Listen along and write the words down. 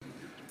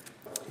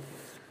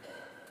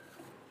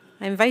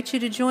I invite you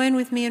to join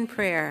with me in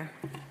prayer.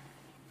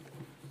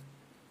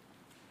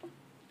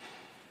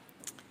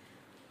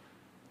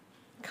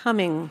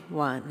 Coming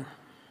One,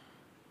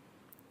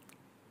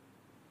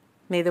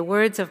 may the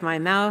words of my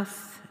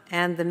mouth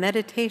and the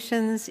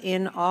meditations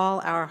in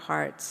all our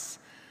hearts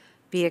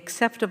be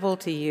acceptable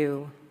to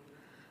you,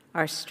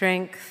 our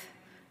strength,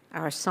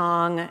 our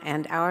song,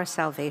 and our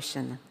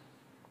salvation.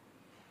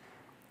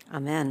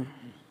 Amen.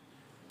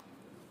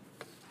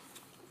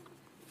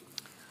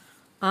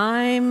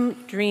 I'm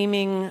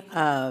dreaming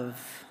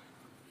of.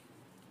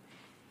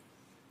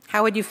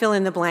 How would you fill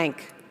in the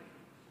blank?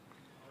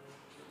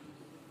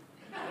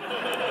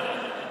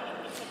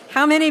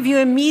 How many of you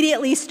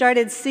immediately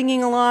started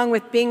singing along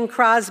with Bing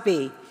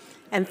Crosby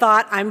and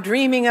thought, I'm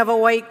dreaming of a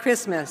white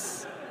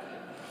Christmas?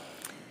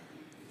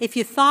 If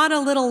you thought a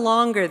little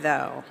longer,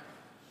 though,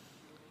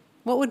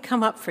 what would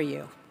come up for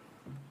you?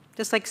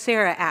 Just like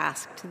Sarah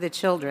asked the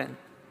children,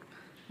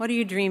 what are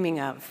you dreaming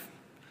of?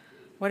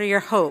 What are your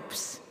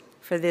hopes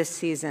for this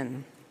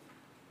season?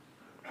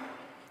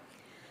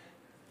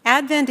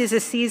 Advent is a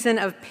season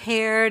of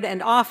paired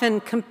and often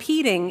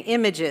competing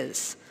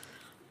images,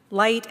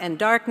 light and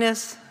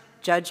darkness,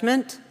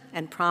 judgment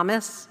and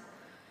promise,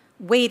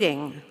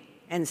 waiting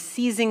and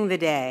seizing the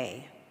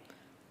day,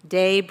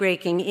 day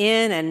breaking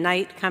in and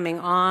night coming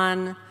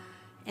on,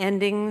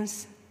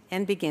 endings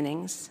and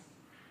beginnings.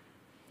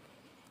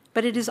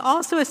 But it is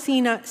also a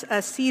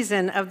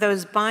season of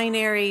those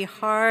binary,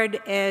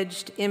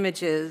 hard-edged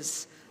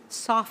images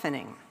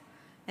softening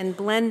and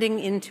blending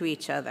into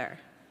each other,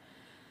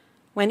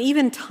 when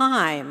even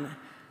time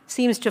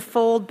seems to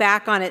fold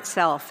back on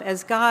itself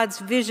as God's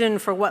vision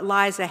for what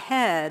lies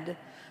ahead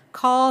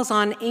calls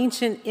on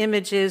ancient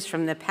images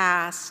from the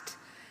past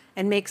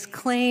and makes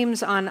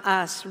claims on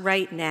us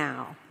right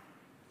now.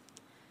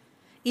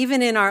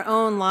 Even in our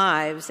own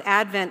lives,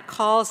 Advent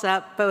calls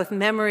up both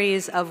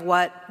memories of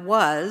what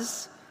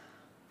was.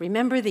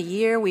 Remember the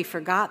year we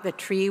forgot the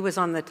tree was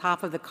on the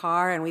top of the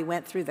car and we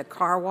went through the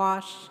car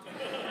wash?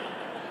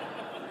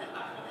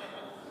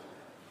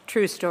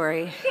 True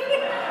story.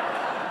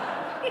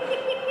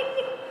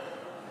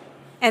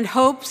 And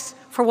hopes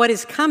for what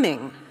is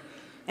coming,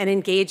 an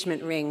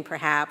engagement ring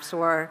perhaps,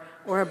 or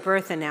a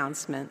birth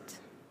announcement.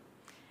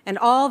 And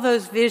all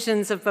those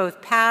visions of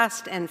both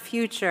past and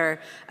future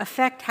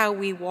affect how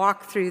we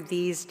walk through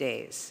these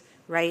days,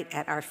 right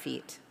at our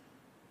feet.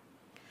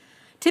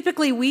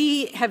 Typically,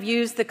 we have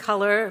used the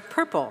color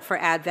purple for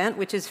Advent,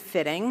 which is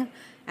fitting,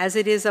 as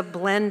it is a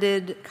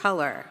blended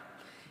color.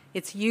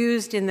 It's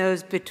used in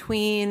those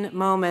between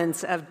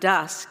moments of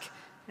dusk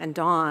and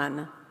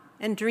dawn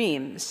and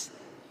dreams.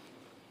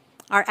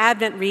 Our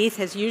Advent wreath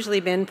has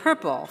usually been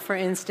purple, for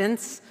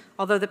instance,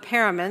 although the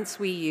paraments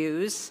we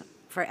use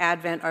for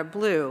Advent are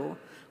blue,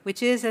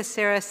 which is, as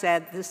Sarah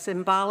said, the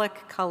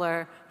symbolic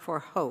color for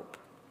hope.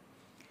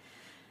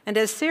 And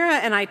as Sarah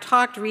and I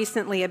talked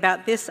recently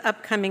about this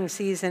upcoming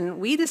season,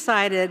 we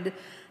decided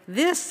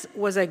this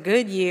was a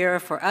good year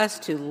for us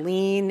to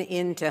lean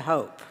into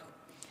hope.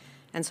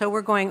 And so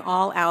we're going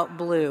all out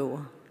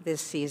blue this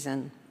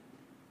season.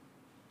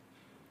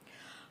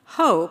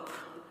 Hope,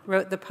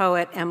 wrote the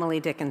poet Emily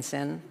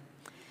Dickinson,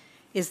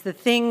 is the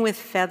thing with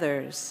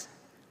feathers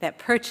that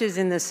perches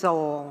in the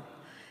soul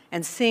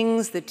and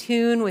sings the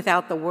tune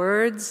without the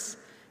words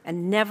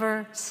and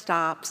never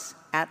stops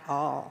at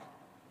all.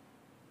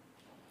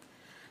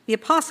 The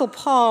Apostle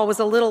Paul was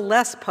a little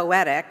less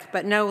poetic,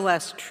 but no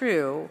less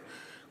true,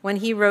 when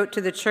he wrote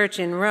to the church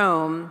in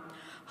Rome,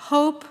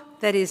 "Hope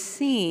that is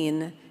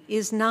seen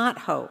is not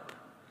hope.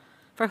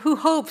 For who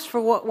hopes for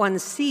what one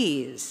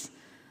sees?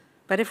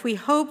 But if we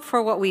hope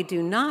for what we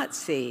do not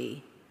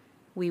see,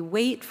 we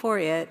wait for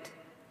it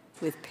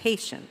with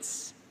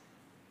patience."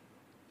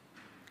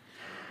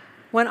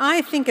 When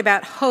I think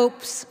about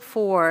hopes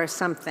for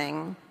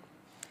something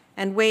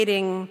and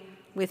waiting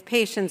with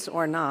patience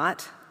or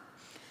not,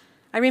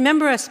 I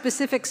remember a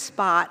specific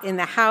spot in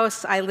the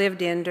house I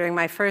lived in during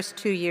my first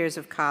 2 years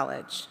of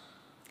college.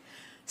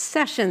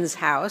 Sessions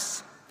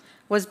House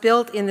was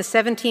built in the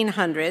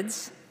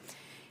 1700s.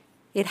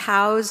 It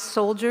housed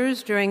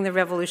soldiers during the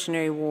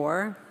Revolutionary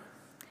War,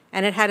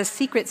 and it had a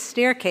secret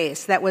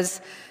staircase that was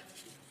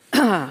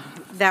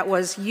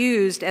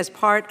used as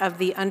part of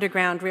the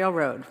Underground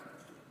Railroad.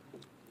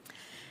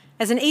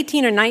 As an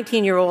 18 or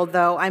 19-year-old,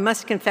 though, I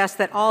must confess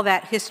that all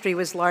that history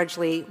was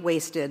largely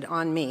wasted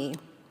on me.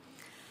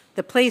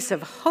 The place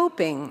of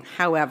hoping,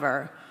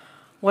 however,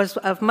 was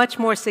of much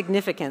more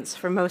significance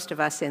for most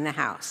of us in the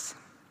house.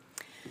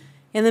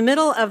 In the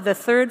middle of the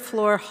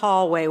third-floor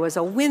hallway was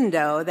a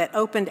window that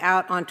opened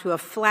out onto a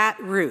flat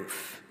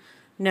roof,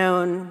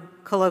 known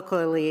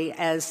colloquially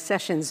as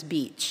Sessions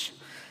Beach,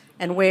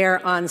 and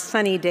where on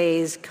sunny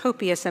days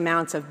copious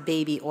amounts of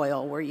baby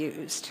oil were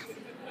used.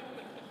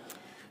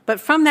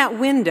 But from that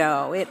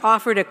window, it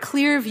offered a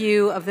clear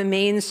view of the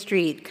main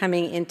street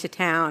coming into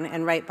town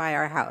and right by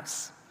our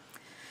house.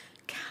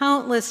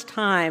 Countless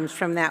times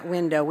from that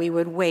window, we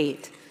would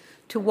wait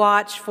to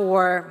watch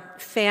for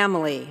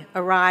family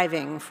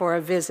arriving for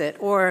a visit,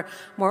 or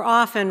more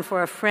often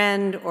for a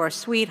friend or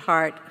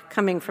sweetheart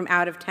coming from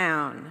out of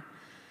town.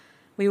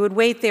 We would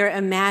wait there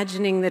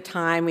imagining the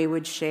time we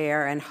would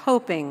share and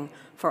hoping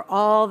for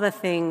all the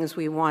things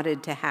we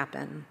wanted to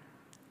happen.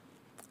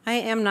 I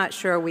am not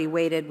sure we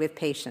waited with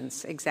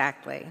patience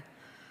exactly,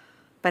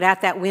 but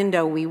at that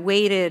window we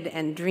waited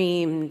and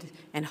dreamed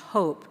and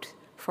hoped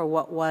for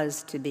what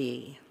was to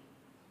be.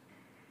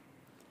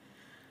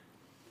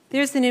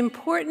 There's an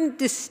important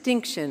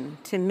distinction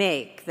to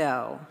make,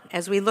 though,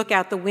 as we look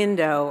out the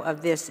window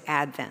of this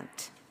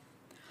Advent.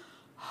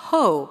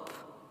 Hope,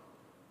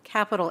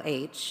 capital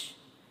H,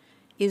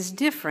 is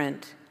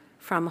different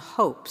from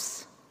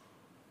hopes.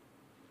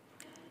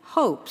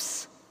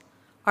 Hopes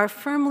are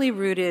firmly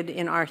rooted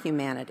in our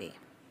humanity.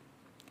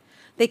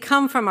 They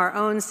come from our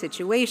own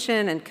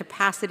situation and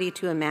capacity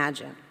to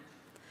imagine.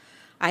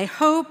 I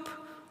hope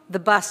the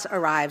bus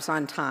arrives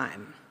on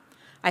time.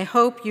 I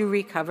hope you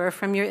recover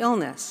from your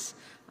illness.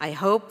 I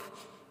hope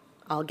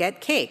I'll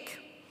get cake.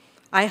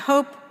 I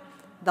hope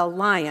the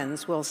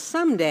Lions will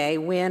someday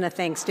win a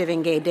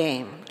Thanksgiving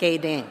game.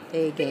 Can't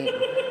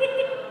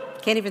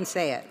even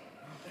say it.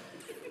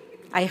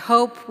 I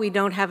hope we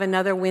don't have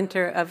another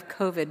winter of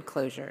COVID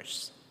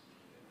closures.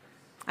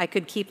 I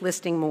could keep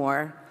listing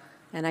more,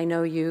 and I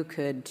know you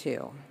could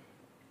too.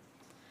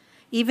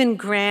 Even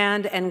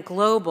grand and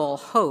global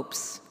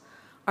hopes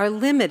are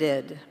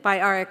limited by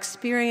our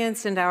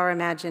experience and our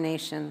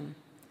imagination.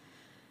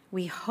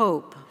 We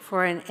hope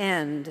for an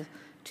end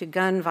to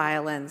gun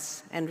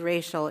violence and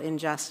racial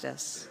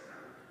injustice.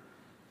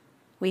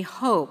 We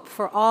hope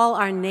for all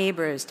our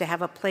neighbors to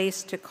have a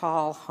place to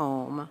call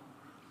home.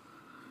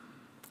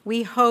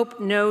 We hope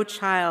no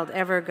child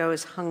ever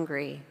goes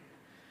hungry.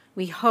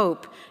 We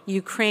hope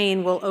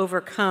Ukraine will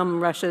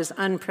overcome Russia's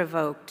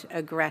unprovoked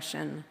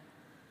aggression.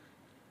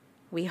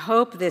 We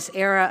hope this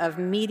era of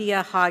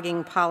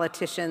media-hogging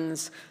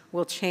politicians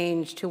will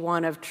change to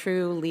one of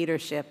true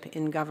leadership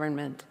in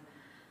government.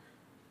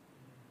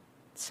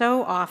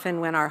 So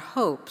often when our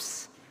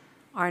hopes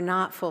are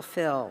not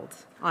fulfilled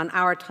on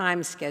our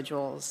time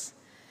schedules,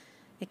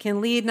 it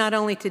can lead not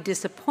only to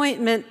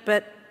disappointment,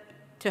 but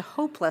to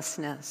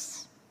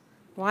hopelessness.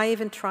 Why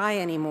even try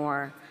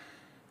anymore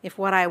if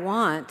what I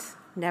want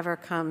never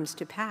comes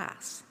to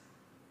pass?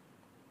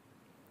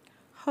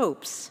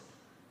 Hopes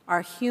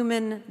are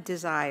human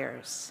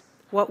desires,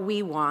 what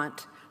we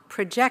want,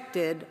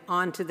 projected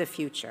onto the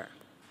future.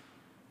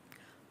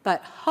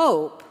 But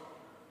hope,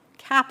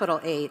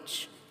 capital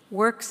H,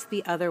 works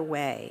the other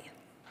way.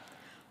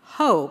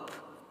 Hope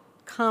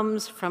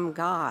comes from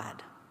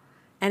God,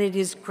 and it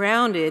is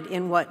grounded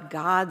in what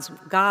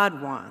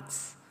God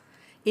wants.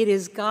 It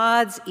is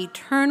God's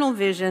eternal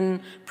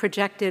vision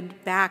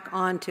projected back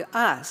onto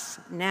us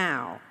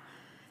now,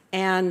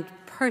 and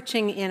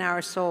perching in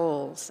our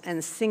souls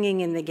and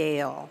singing in the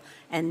gale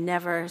and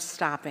never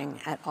stopping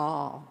at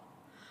all.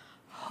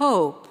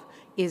 Hope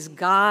is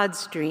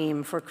God's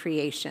dream for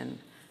creation,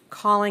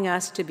 calling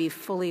us to be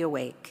fully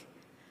awake.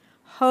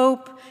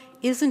 Hope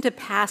isn't a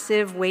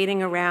passive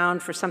waiting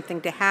around for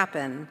something to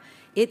happen.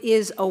 It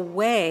is a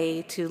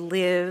way to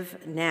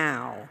live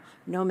now,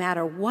 no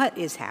matter what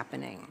is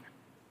happening.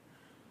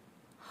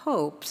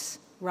 Hopes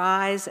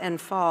rise and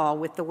fall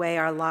with the way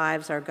our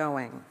lives are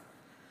going,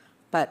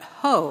 but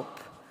hope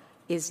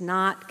is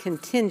not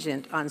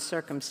contingent on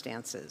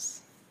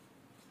circumstances.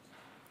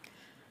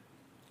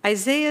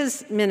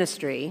 Isaiah's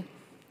ministry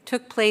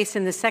took place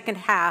in the second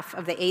half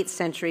of the 8th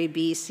century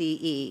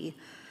BCE,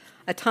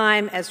 a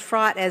time as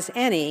fraught as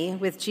any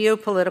with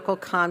geopolitical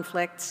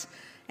conflicts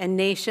and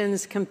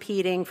nations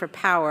competing for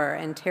power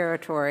and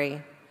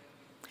territory.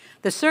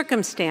 The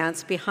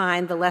circumstance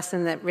behind the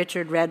lesson that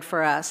Richard read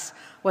for us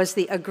was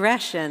the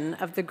aggression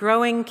of the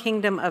growing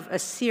kingdom of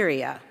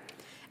Assyria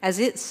as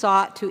it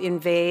sought to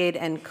invade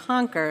and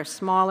conquer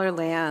smaller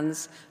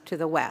lands to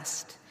the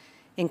west,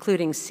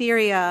 including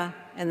Syria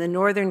and the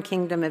northern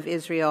kingdom of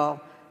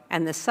Israel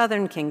and the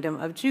southern kingdom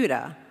of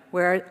Judah,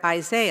 where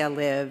Isaiah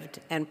lived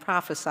and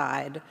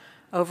prophesied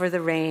over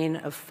the reign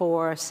of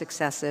 4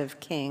 successive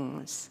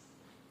kings.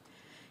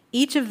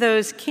 Each of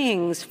those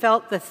kings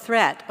felt the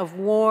threat of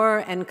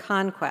war and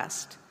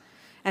conquest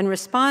and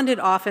responded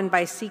often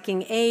by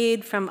seeking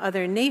aid from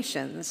other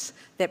nations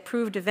that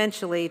proved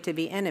eventually to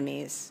be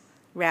enemies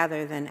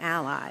rather than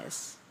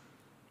allies.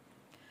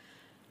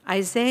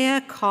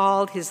 Isaiah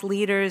called his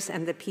leaders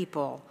and the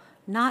people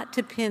not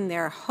to pin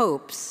their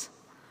hopes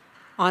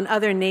on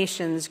other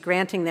nations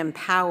granting them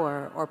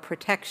power or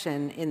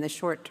protection in the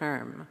short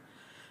term,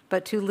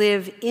 but to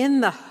live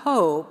in the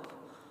hope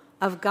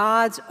of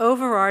God's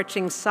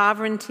overarching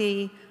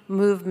sovereignty,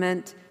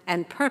 movement,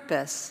 and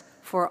purpose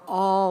for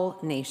all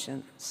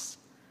nations.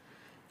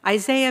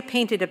 Isaiah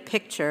painted a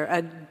picture,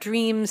 a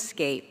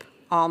dreamscape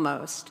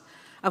almost,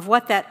 of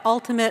what that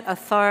ultimate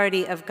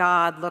authority of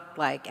God looked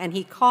like, and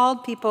he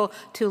called people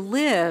to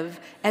live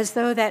as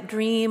though that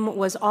dream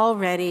was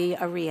already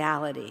a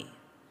reality.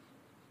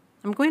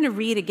 I'm going to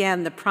read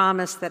again the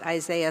promise that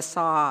Isaiah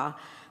saw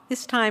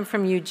this time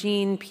from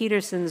Eugene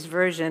Peterson's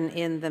version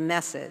in The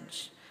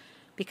Message,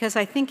 because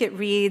I think it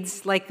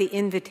reads like the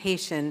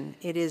invitation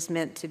it is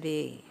meant to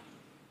be.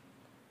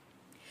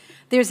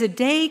 There's a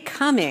day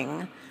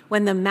coming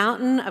when the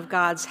mountain of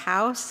God's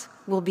house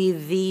will be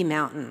the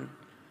mountain,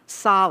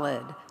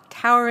 solid,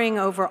 towering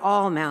over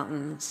all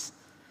mountains.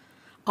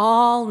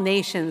 All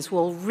nations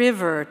will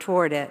river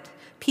toward it.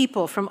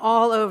 People from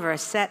all over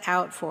set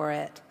out for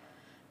it.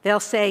 They'll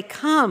say,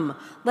 "Come,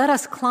 let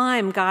us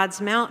climb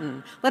God's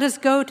mountain. Let us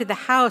go to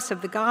the house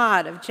of the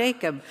God of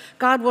Jacob.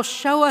 God will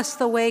show us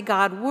the way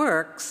God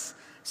works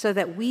so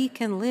that we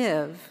can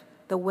live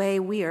the way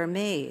we are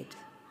made.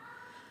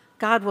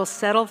 God will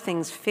settle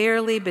things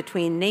fairly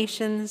between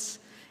nations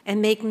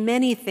and make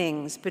many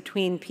things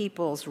between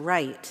peoples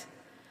right.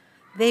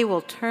 They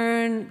will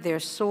turn their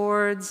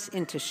swords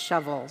into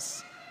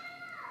shovels,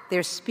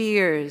 their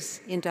spears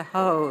into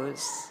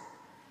hoes.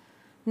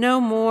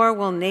 No more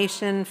will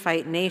nation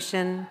fight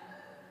nation.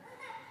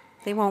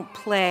 They won't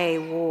play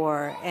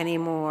war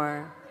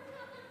anymore.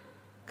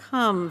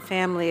 Come,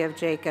 family of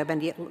Jacob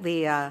and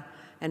Leah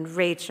and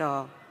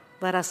Rachel,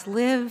 let us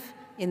live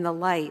in the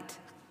light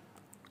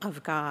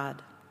of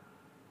God."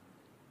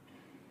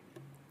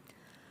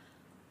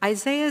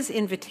 Isaiah's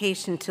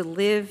invitation to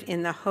live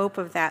in the hope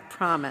of that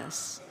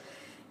promise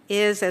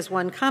is, as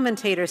one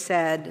commentator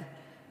said,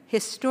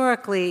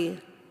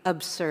 historically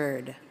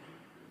absurd.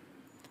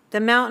 The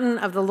mountain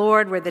of the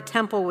Lord where the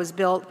temple was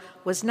built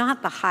was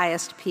not the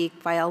highest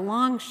peak by a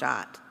long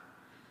shot.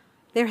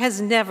 There has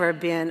never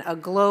been a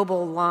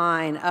global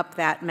line up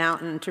that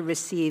mountain to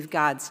receive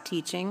God's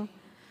teaching.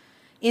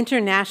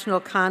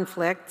 International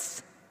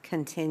conflicts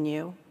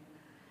continue,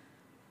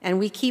 and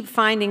we keep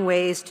finding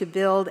ways to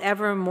build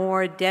ever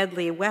more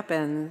deadly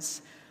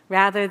weapons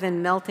rather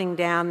than melting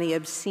down the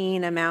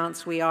obscene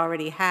amounts we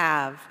already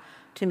have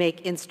to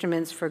make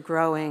instruments for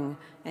growing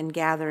and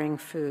gathering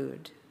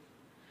food.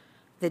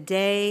 The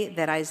day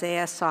that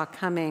Isaiah saw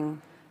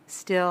coming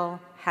still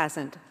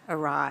hasn't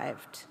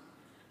arrived.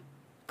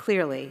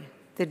 Clearly,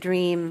 the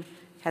dream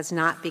has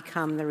not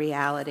become the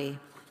reality.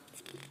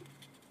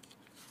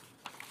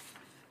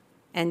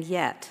 And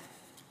yet,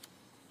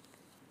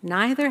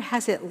 neither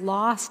has it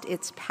lost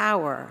its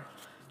power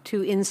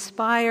to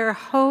inspire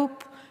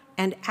hope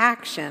and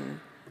action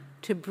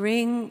to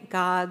bring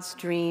God's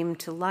dream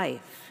to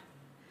life.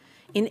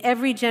 In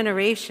every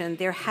generation,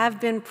 there have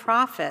been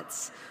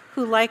prophets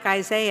who, like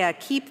Isaiah,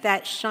 keep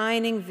that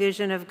shining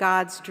vision of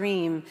God's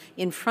dream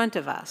in front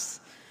of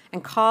us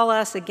and call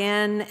us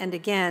again and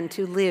again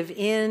to live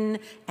in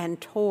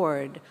and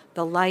toward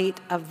the light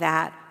of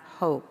that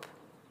hope.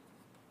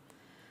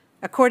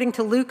 According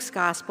to Luke's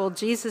gospel,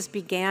 Jesus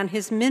began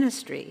his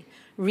ministry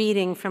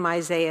reading from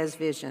Isaiah's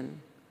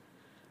vision.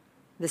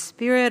 "The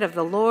Spirit of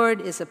the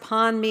Lord is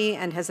upon me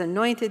and has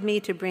anointed me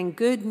to bring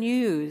good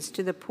news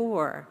to the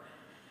poor.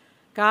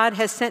 God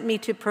has sent me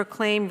to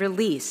proclaim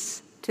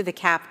release to the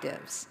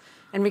captives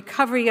and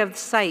recovery of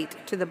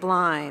sight to the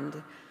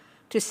blind,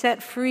 to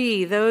set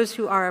free those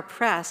who are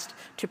oppressed,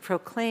 to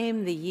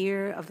proclaim the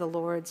year of the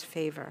Lord's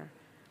favor."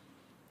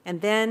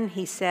 And then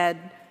he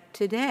said,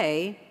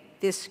 "Today,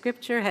 this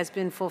scripture has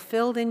been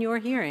fulfilled in your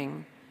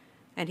hearing,"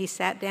 and he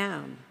sat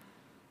down.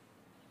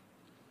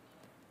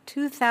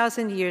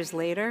 2,000 years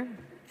later,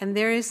 and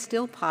there is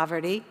still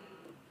poverty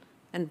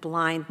and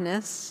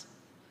blindness,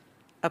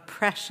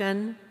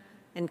 oppression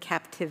and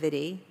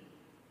captivity.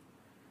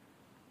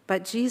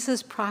 But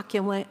Jesus'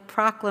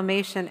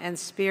 proclamation and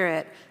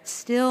spirit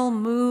still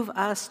move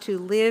us to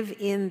live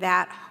in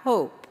that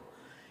hope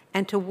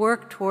and to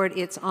work toward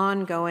its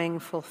ongoing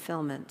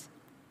fulfillment.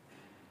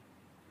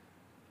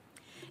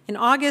 In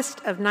August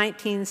of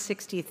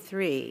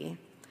 1963,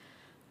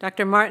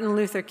 Dr. Martin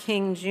Luther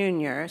King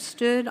Jr.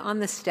 stood on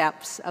the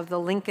steps of the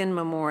Lincoln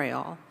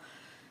Memorial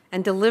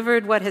and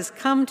delivered what has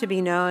come to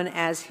be known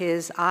as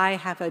his "I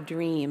Have a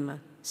Dream"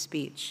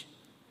 speech.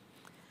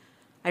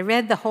 I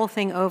read the whole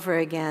thing over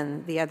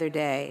again the other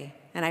day,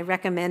 and I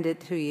recommend it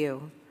to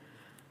you.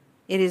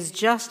 It is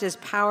just as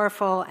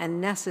powerful and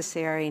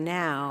necessary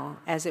now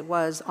as it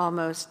was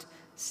almost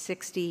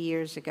 60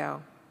 years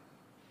ago.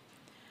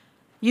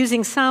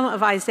 Using some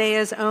of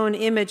Isaiah's own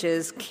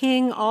images,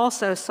 King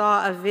also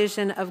saw a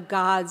vision of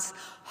God's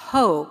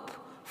hope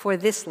for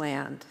this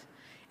land,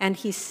 and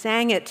he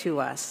sang it to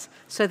us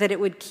so that it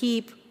would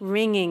keep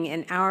ringing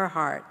in our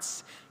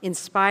hearts,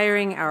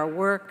 inspiring our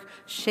work,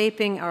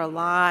 shaping our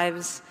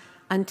lives,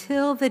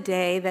 until the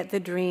day that the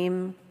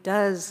dream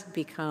does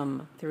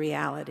become the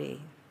reality.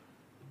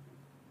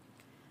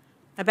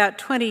 About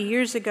 20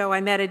 years ago, I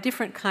met a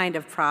different kind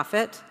of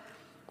prophet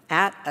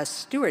at a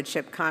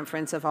stewardship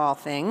conference of all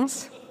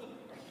things.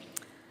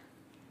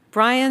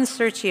 Brian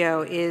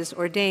Sergio is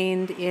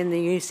ordained in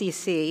the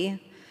UCC,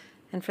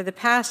 and for the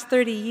past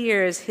 30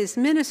 years, his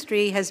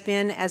ministry has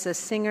been as a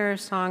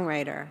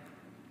singer-songwriter.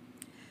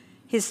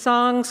 His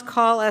songs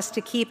call us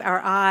to keep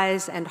our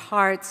eyes and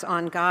hearts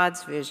on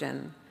God's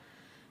vision,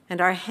 and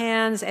our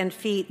hands and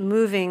feet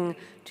moving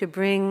to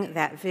bring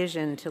that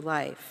vision to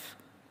life.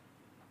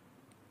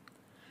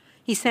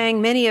 He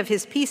sang many of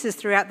his pieces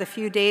throughout the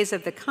few days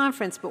of the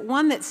conference, but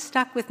one that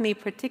stuck with me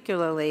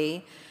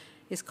particularly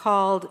is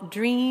called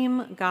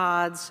Dream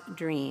God's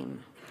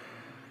Dream.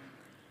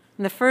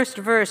 And the first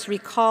verse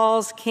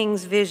recalls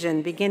King's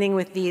vision, beginning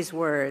with these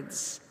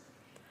words: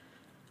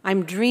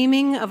 "I'm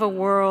dreaming of a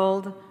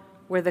world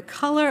where the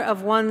color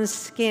of one's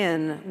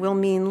skin will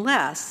mean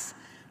less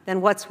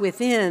than what's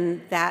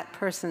within that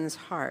person's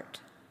heart."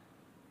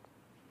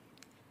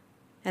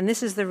 And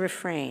this is the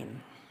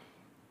refrain: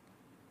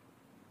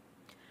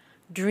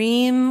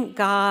 dream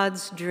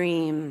God's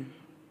dream.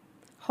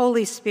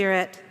 Holy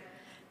Spirit,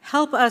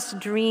 help us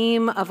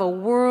dream of a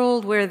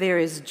world where there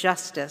is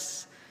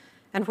justice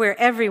and where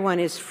everyone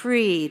is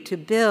free to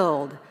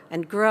build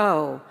and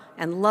grow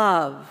and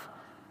love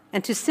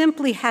and to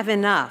simply have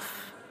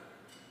enough.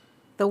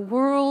 The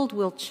world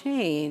will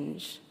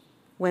change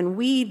when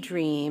we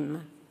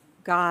dream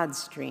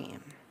God's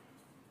dream.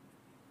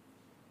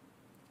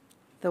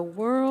 The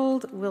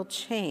world will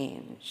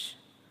change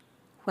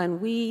when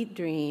we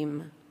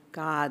dream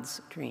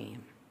God's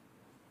dream.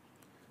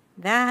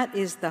 That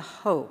is the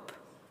hope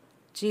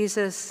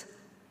Jesus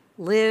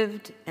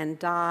lived and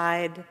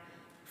died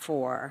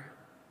for,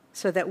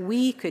 so that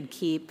we could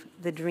keep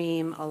the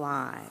dream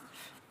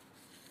alive.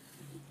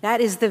 That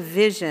is the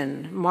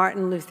vision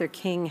Martin Luther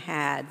King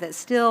had that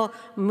still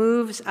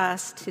moves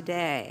us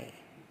today.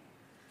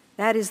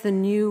 That is the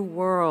new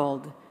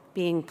world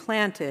being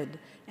planted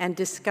and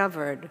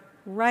discovered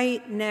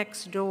right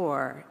next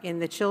door in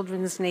the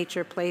Children's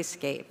Nature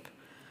Playscape,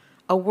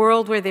 a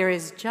world where there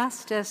is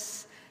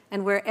justice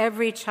and where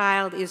every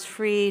child is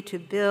free to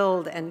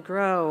build and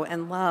grow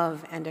and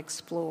love and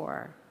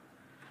explore.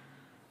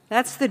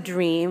 That's the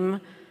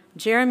dream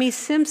Jeremy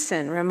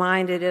Simpson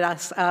reminded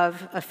us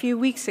of a few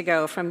weeks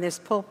ago from this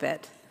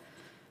pulpit.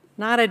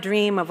 Not a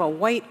dream of a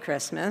white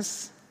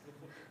Christmas,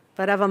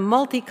 but of a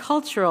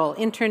multicultural,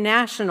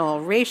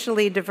 international,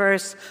 racially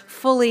diverse,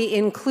 fully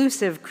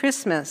inclusive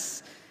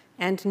Christmas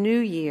and New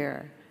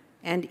Year,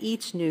 and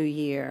each new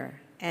year,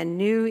 and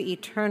new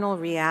eternal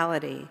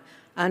reality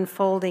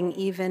unfolding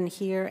even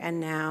here and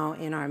now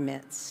in our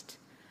midst.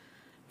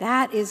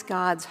 That is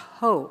God's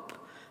hope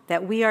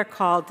that we are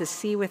called to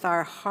see with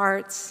our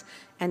hearts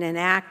and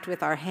enact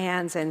with our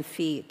hands and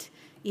feet,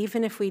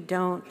 even if we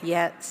don't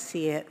yet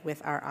see it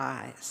with our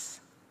eyes.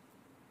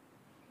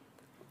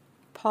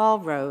 Paul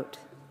wrote,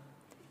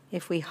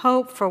 "If we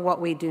hope for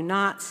what we do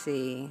not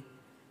see,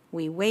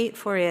 we wait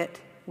for it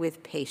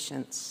with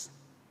patience."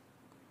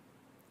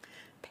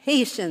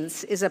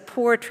 Patience is a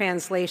poor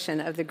translation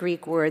of the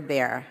Greek word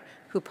there,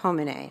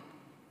 hupomene.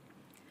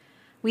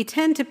 We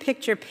tend to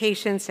picture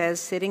patience as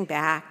sitting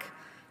back,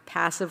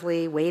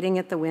 passively waiting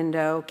at the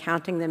window,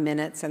 counting the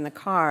minutes and the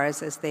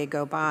cars as they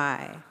go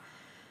by.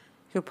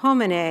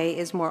 Hupomene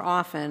is more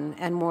often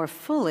and more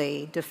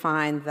fully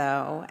defined,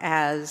 though,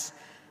 as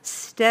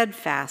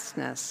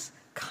steadfastness,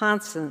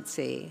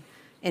 constancy,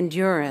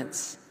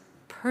 endurance,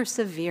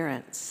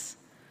 perseverance.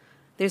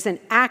 There's an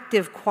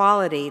active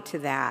quality to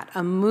that,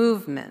 a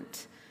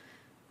movement.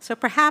 So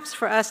perhaps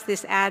for us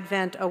this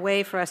Advent, a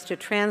way for us to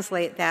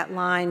translate that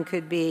line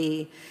could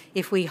be,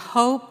 if we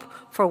hope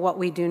for what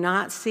we do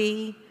not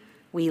see,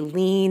 we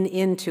lean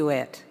into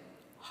it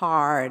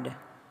hard.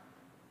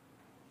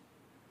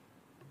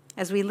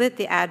 As we lit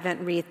the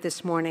Advent wreath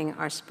this morning,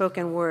 our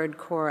spoken word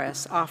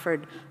chorus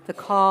offered the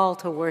call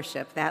to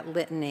worship, that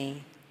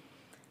litany,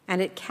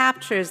 and it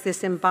captures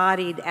this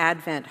embodied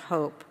Advent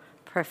hope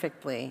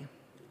perfectly.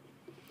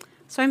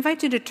 So I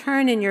invite you to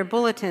turn in your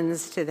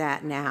bulletins to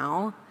that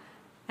now,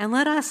 and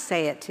let us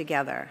say it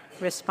together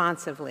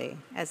responsively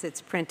as it's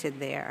printed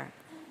there.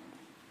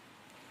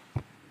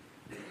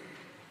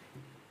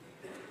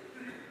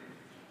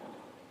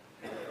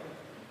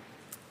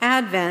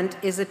 Advent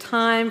is a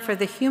time for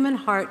the human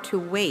heart to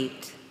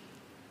wait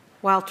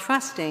while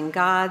trusting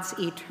God's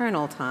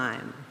eternal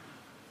time.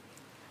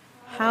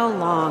 How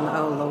long,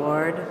 O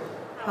Lord,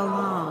 how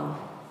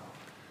long?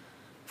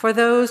 For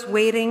those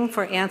waiting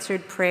for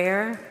answered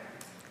prayer,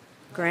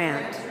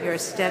 grant your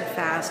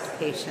steadfast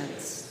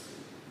patience.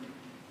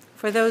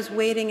 For those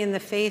waiting in the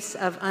face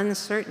of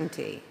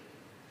uncertainty,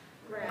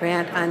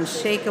 grant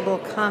unshakable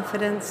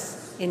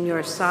confidence in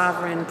your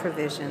sovereign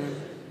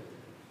provision.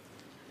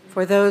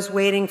 For those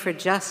waiting for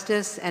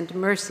justice and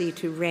mercy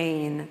to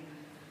reign,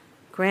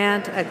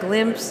 grant a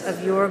glimpse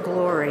of your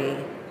glory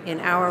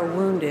in our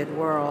wounded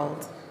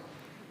world.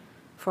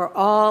 For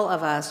all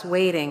of us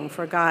waiting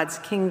for God's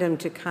kingdom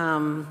to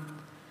come,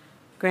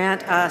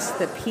 grant us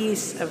the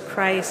peace of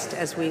Christ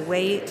as we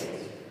wait,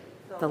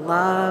 the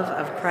love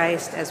of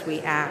Christ as we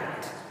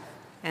act,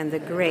 and the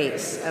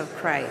grace of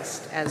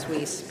Christ as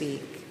we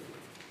speak.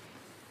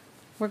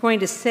 We're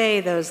going to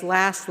say those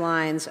last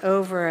lines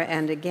over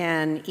and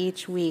again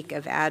each week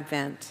of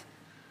Advent.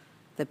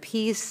 The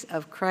peace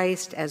of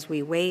Christ as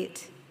we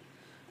wait,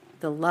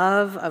 the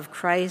love of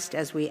Christ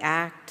as we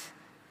act,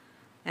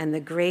 and the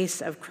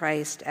grace of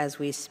Christ as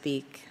we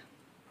speak.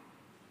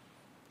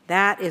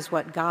 That is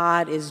what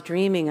God is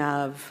dreaming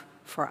of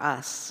for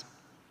us.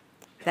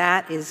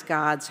 That is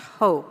God's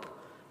hope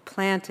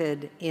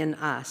planted in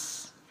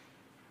us.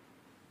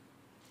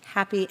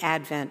 Happy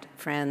Advent,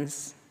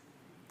 friends.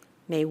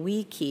 May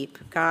we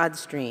keep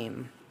God's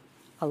dream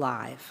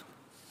alive.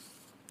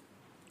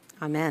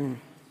 Amen.